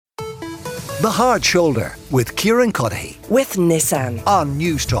The Hard Shoulder with Kieran with Nissan on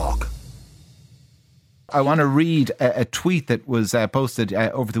News Talk. I want to read a tweet that was posted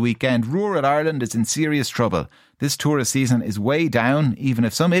over the weekend. Rural Ireland is in serious trouble. This tourist season is way down, even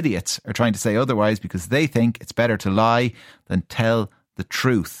if some idiots are trying to say otherwise because they think it's better to lie than tell the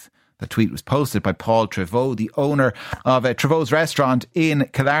truth. The tweet was posted by Paul Treyvaud, the owner of Treyvaud's restaurant in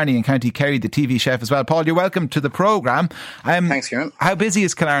Killarney in County Kerry, the TV chef as well. Paul, you're welcome to the programme. Thanks, Kieran. How busy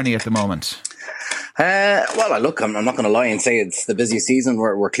is Killarney at the moment? I'm not going to lie and say it's the busiest season.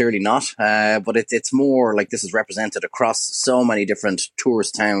 We're clearly not, but it's more like this is represented across so many different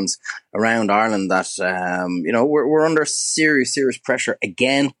tourist towns around Ireland that we're under serious pressure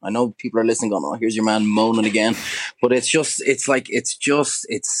again. I know people are listening, going, "Oh, here's your man moaning again," but it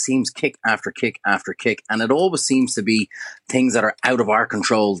seems kick after kick after kick, and it always seems to be things that are out of our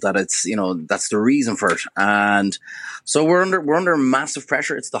control. That's the reason for it, and so we're under massive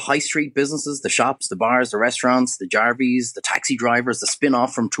pressure. It's the high street businesses, the shops, the bars, the restaurants, the Jarvies, the taxi drivers, the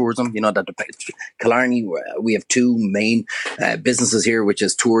spin-off from tourism. Killarney, we have two main businesses here, which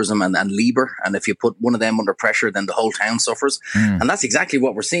is tourism and Lieber. And if you put one of them under pressure, then the whole town suffers. And that's exactly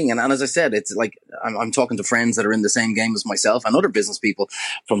what we're seeing. And as I said, it's like I'm talking to friends that are in the same game as myself and other business people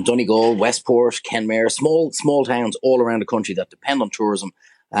from Donegal, Westport, Kenmare, small towns all around the country that depend on tourism.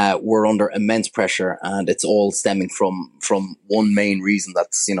 We're under immense pressure, and it's all stemming from one main reason.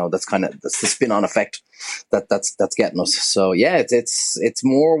 That's the spin-on effect that's getting us. So yeah, it's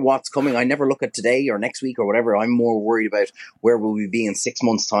more what's coming. I never look at today or next week or whatever. I'm more worried about where will we be in 6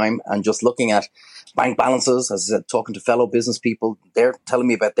 months' time, and just looking at bank balances. As I said, talking to fellow business people, they're telling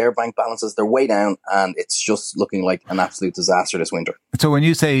me about their bank balances. They're way down, and it's just looking like an absolute disaster this winter. So when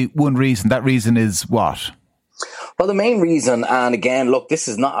you say one reason, that reason is what? Well, the main reason, and again, look, this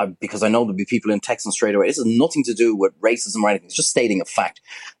is not because I know there'll be people in texting straight away. This has nothing to do with racism or anything. It's just stating a fact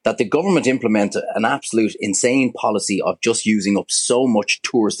that the government implemented an absolute insane policy of just using up so much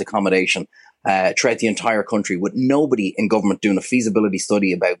tourist accommodation throughout the entire country, with nobody in government doing a feasibility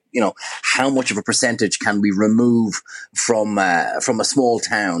study about, how much of a percentage can we remove from a small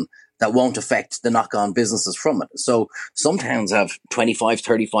town that won't affect the knock-on businesses from it. So some towns have 25,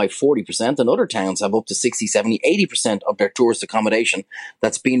 35, 40%, and other towns have up to 60, 70, 80% of their tourist accommodation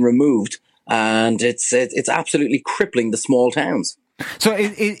that's been removed. And it's absolutely crippling the small towns. So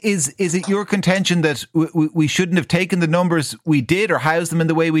is it your contention that we shouldn't have taken the numbers we did or housed them in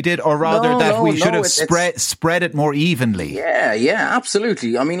the way we did, or rather we should have spread it more evenly? Yeah,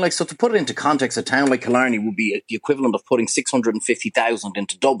 absolutely. I mean, so to put it into context, a town like Killarney would be the equivalent of putting 650,000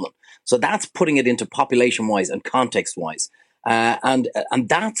 into Dublin. So that's putting it into population-wise and context-wise. And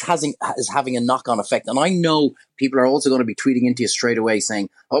that is having a knock-on effect. And I know people are also going to be tweeting into you straight away saying,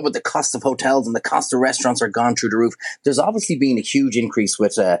 "Oh, but the cost of hotels and the cost of restaurants are gone through the roof." There's obviously been a huge increase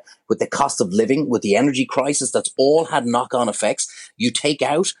with the cost of living, with the energy crisis. That's all had knock-on effects. You take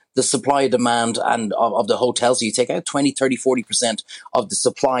out the supply and demand and of the hotels, so you take out 20, 30, 40% of the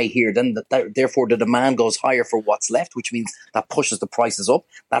supply here, then therefore the demand goes higher for what's left, which means that pushes the prices up.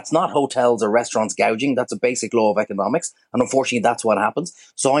 That's not hotels or restaurants gouging. That's a basic law of economics. And unfortunately, that's what happens.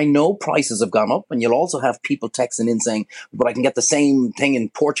 So I know prices have gone up, and you'll also have people texting in saying, "But I can get the same thing in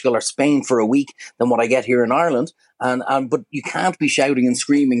Portugal or Spain for a week than what I get here in Ireland." But you can't be shouting and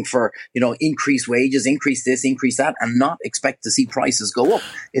screaming for, increased wages, increase this, increase that, and not expect to see prices go up.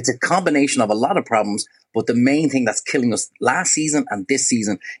 It's a combination of a lot of problems. But the main thing that's killing us last season and this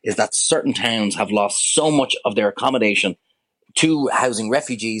season is that certain towns have lost so much of their accommodation to housing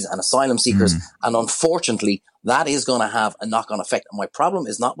refugees and asylum seekers. And unfortunately, that is going to have a knock-on effect. And my problem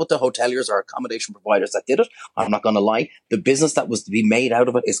is not with the hoteliers or accommodation providers that did it. I'm not going to lie. The business that was to be made out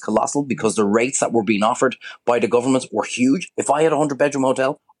of it is colossal, because the rates that were being offered by the government were huge. If I had a 100-bedroom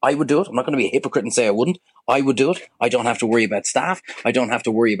hotel, I would do it. I'm not going to be a hypocrite and say I wouldn't. I would do it. I don't have to worry about staff. I don't have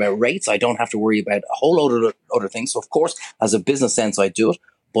to worry about rates. I don't have to worry about a whole load of other things. So, of course, as a business sense, I do it.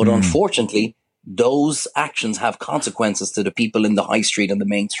 But unfortunately, those actions have consequences to the people in the high street and the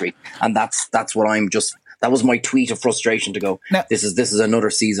main street. And that's what that was my tweet of frustration to go, now, this is another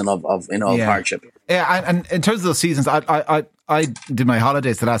season of hardship. Yeah. And in terms of those seasons, I did my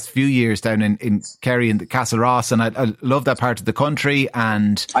holidays the last few years down in Kerry and Castle Ross, and I love that part of the country.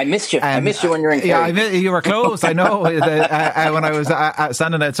 And I missed you. I missed you when you were in Kerry. Yeah, you were close. I know when I was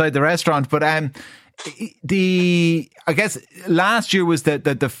standing outside the restaurant. But I guess last year was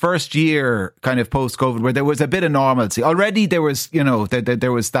the first year kind of post-COVID where there was a bit of normalcy. Already there was,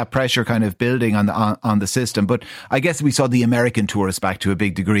 there was that pressure kind of building on the system. But I guess we saw the American tourists back to a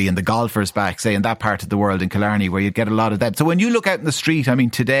big degree, and the golfers back, say, in that part of the world in Killarney, where you'd get a lot of them. So when you look out in the street, I mean,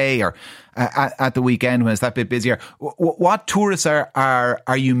 today or at the weekend when it's that bit busier, what tourists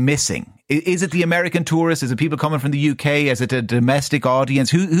are you missing? Is it the American tourists? Is it people coming from the UK? Is it a domestic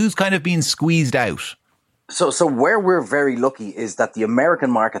audience? Who's kind of being squeezed out? So where we're very lucky is that the American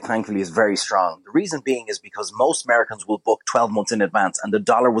market, thankfully, is very strong. The reason being is because most Americans will book 12 months in advance, and the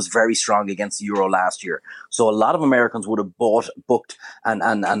dollar was very strong against the euro last year. So a lot of Americans would have booked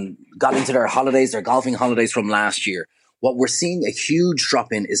and got into their holidays, their golfing holidays from last year. What we're seeing a huge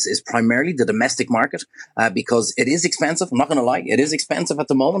drop in is primarily the domestic market, because it is expensive. I'm not going to lie. It is expensive at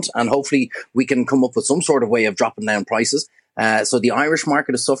the moment, and hopefully we can come up with some sort of way of dropping down prices. So the Irish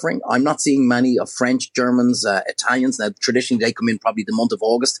market is suffering. I'm not seeing many of French, Germans, Italians. Now, traditionally, they come in probably the month of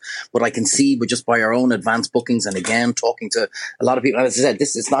August. But I can see, but just by our own advanced bookings, and again, talking to a lot of people, as I said,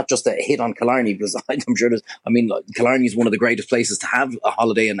 this is not just a hit on Killarney, because I'm sure Killarney is one of the greatest places to have a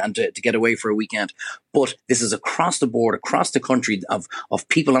holiday and to get away for a weekend. But this is across the board, across the country of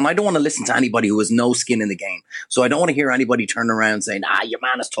people. And I don't want to listen to anybody who has no skin in the game. So I don't want to hear anybody turn around saying, your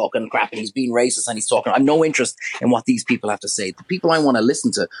man is talking crap and he's being racist and he's talking. I have no interest in what these people have to say. The people I want to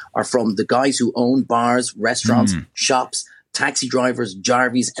listen to are from the guys who own bars, restaurants, shops, taxi drivers,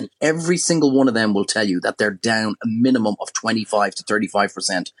 Jarvies, and every single one of them will tell you that they're down a minimum of 25 to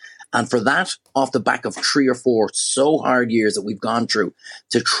 35%. And for that, off the back of 3 or 4 so hard years that we've gone through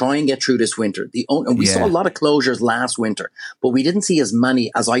to try and get through this winter. And we saw a lot of closures last winter, but we didn't see as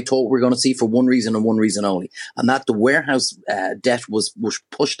many as I thought we were going to see for one reason and one reason only. And that the warehouse debt was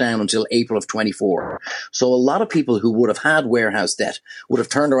pushed down until April of 24. So a lot of people who would have had warehouse debt would have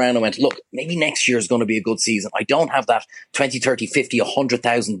turned around and went, look, maybe next year is going to be a good season. I don't have that 20, 30, 50,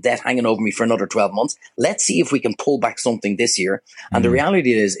 100,000 debt hanging over me for another 12 months. Let's see if we can pull back something this year. And the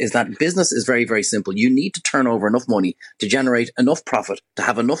reality is that business is very, very simple. You need to turn over enough money to generate enough profit, to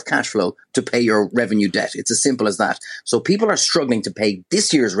have enough cash flow to pay your revenue debt. It's as simple as that. So people are struggling to pay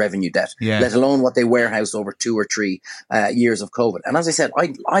this year's revenue debt, let alone what they warehoused over 2 or 3 years of COVID. And as I said,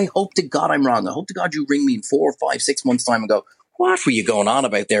 I hope to God I'm wrong. I hope to God you ring me in 4, 5, 6 months' time and go, what were you going on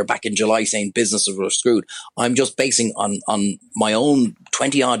about there back in July saying businesses were screwed? I'm just basing on my own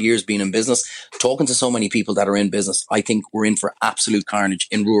 20 odd years being in business, talking to so many people that are in business. I think we're in for absolute carnage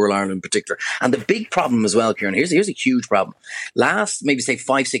in rural Ireland in particular. And the big problem as well, Kieran, here's a huge problem. Last, maybe say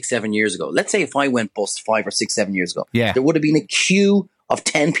 5, 6, 7 years ago, let's say if I went bust 5 or 6, 7 years ago, there would have been a queue of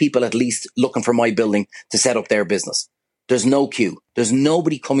 10 people at least looking for my building to set up their business. There's no queue. There's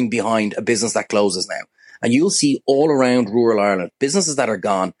nobody coming behind a business that closes now. And you'll see all around rural Ireland, businesses that are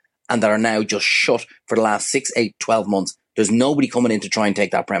gone and that are now just shut for the last 6, 8, 12 months. There's nobody coming in to try and take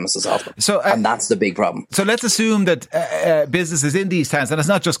that premises off them. And that's the big problem. So let's assume that businesses in these towns, and it's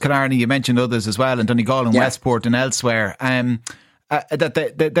not just Killarney, you mentioned others as well, in Donegal and Westport and elsewhere,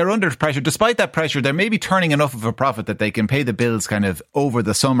 that they're under pressure. Despite that pressure, they're maybe turning enough of a profit that they can pay the bills kind of over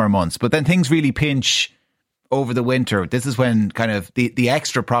the summer months. But then things really pinch over the winter. This is when kind of the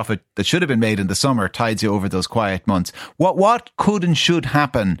extra profit that should have been made in the summer tides you over those quiet months. What could and should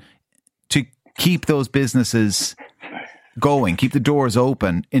happen to keep those businesses going, keep the doors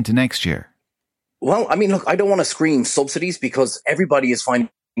open into next year? Well, I mean, look, I don't want to scream subsidies because everybody is finding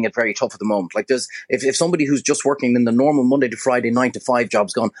it very tough at the moment. Like if somebody who's just working in the normal Monday to Friday 9 to 5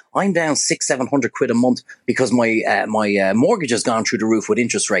 job's gone, I'm down 600-700 quid a month because my mortgage has gone through the roof with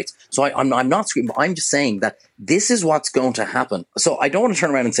interest rates. So I'm not screaming. I'm just saying that this is what's going to happen. So I don't want to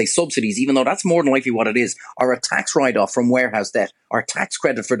turn around and say subsidies, even though that's more than likely what it is, or a tax write-off from warehouse debt, or a tax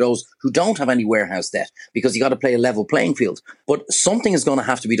credit for those who don't have any warehouse debt, because you got to play a level playing field. But something is going to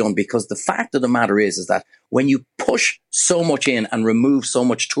have to be done, because the fact of the matter is that when you push so much in and remove so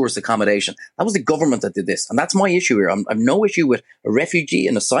much tourist accommodation, that was the government that did this. And that's my issue here. I've no issue with a refugee,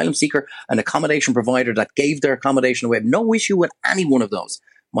 an asylum seeker, an accommodation provider that gave their accommodation away. I have no issue with any one of those.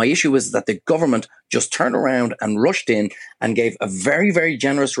 My issue is that the government just turned around and rushed in and gave a very, very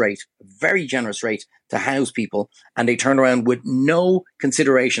generous rate to house people. And they turned around with no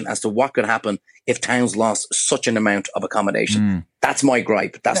consideration as to what could happen if towns lost such an amount of accommodation. That's my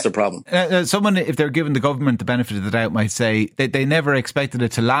gripe. That's the problem. Someone, if they're giving the government the benefit of the doubt, might say that they never expected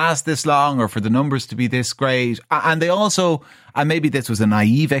it to last this long or for the numbers to be this great. And they also, and maybe this was a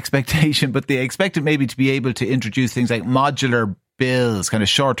naive expectation, but they expected maybe to be able to introduce things like modular bills, kind of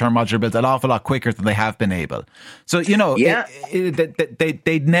short-term modular bills, an awful lot quicker than they have been able. So, you know,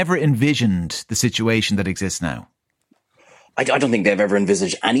 they'd never envisioned the situation that exists now. I don't think they've ever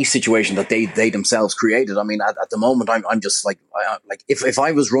envisaged any situation that they themselves created. I mean, at the moment, I'm just like if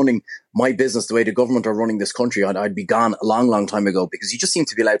I was running my business the way the government are running this country, I'd be gone a long, long time ago, because you just seem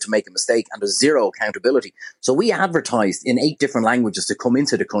to be allowed to make a mistake and there's zero accountability. So we advertised in 8 different languages to come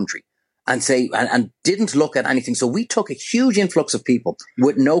into the country and say, and didn't look at anything. So we took a huge influx of people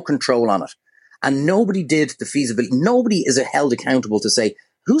with no control on it. And nobody did the feasibility. Nobody is held accountable to say,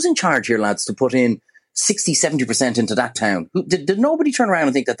 who's in charge here, lads, to put in 60, 70% into that town? Did nobody turn around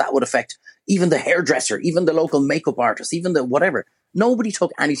and think that would affect even the hairdresser, even the local makeup artist, even the whatever? Nobody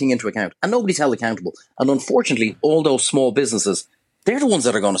took anything into account, and nobody's held accountable. And unfortunately, all those small businesses, they're the ones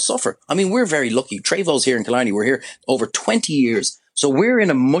that are going to suffer. I mean, we're very lucky. Treyvaud's here in Killarney. We're here over 20 years. So we're in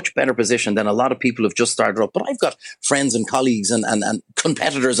a much better position than a lot of people who've just started up. But I've got friends and colleagues and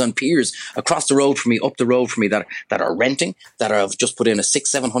competitors and peers across the road from me, up the road from me that are renting, that have just put in a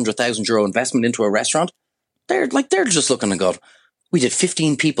 €600,000-700,000 investment into a restaurant. They're just looking and go, we did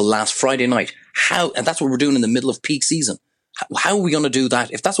 15 people last Friday night. How? And that's what we're doing in the middle of peak season. How are we going to do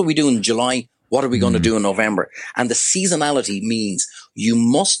that? If that's what we do in July, what are we going to do in November? And the seasonality means you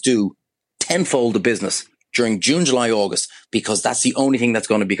must do tenfold the business during June, July, August, because that's the only thing that's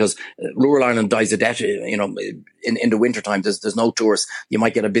going to, because rural Ireland dies a death, in the winter time. There's no tourists. You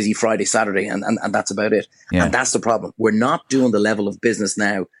might get a busy Friday, Saturday, and that's about it. Yeah. And that's the problem. We're not doing the level of business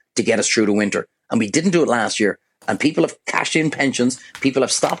now to get us through the winter. And we didn't do it last year. And people have cashed in pensions. People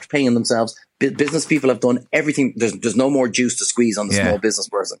have stopped paying themselves. Business people have done everything. There's no more juice to squeeze on the small business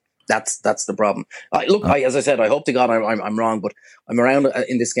person. That's the problem. As I said, I hope to God I'm wrong, but I'm around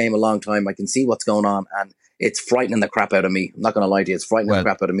in this game a long time. I can see what's going on, and it's frightening the crap out of me. I'm not going to lie to you. It's frightening the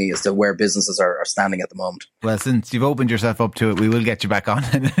crap out of me as to where businesses are standing at the moment. Well, since you've opened yourself up to it, we will get you back on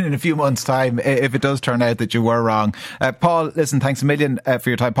in a few months' time if it does turn out that you were wrong. Paul, listen, thanks a million for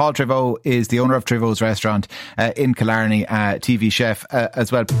your time. Paul Treyvaud is the owner of Treyvaud's restaurant in Killarney, TV chef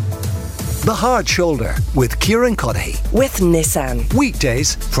as well. The Hard Shoulder with Kieran Cuddihy. With Nissan.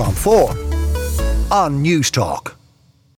 Weekdays from 4 on News Talk.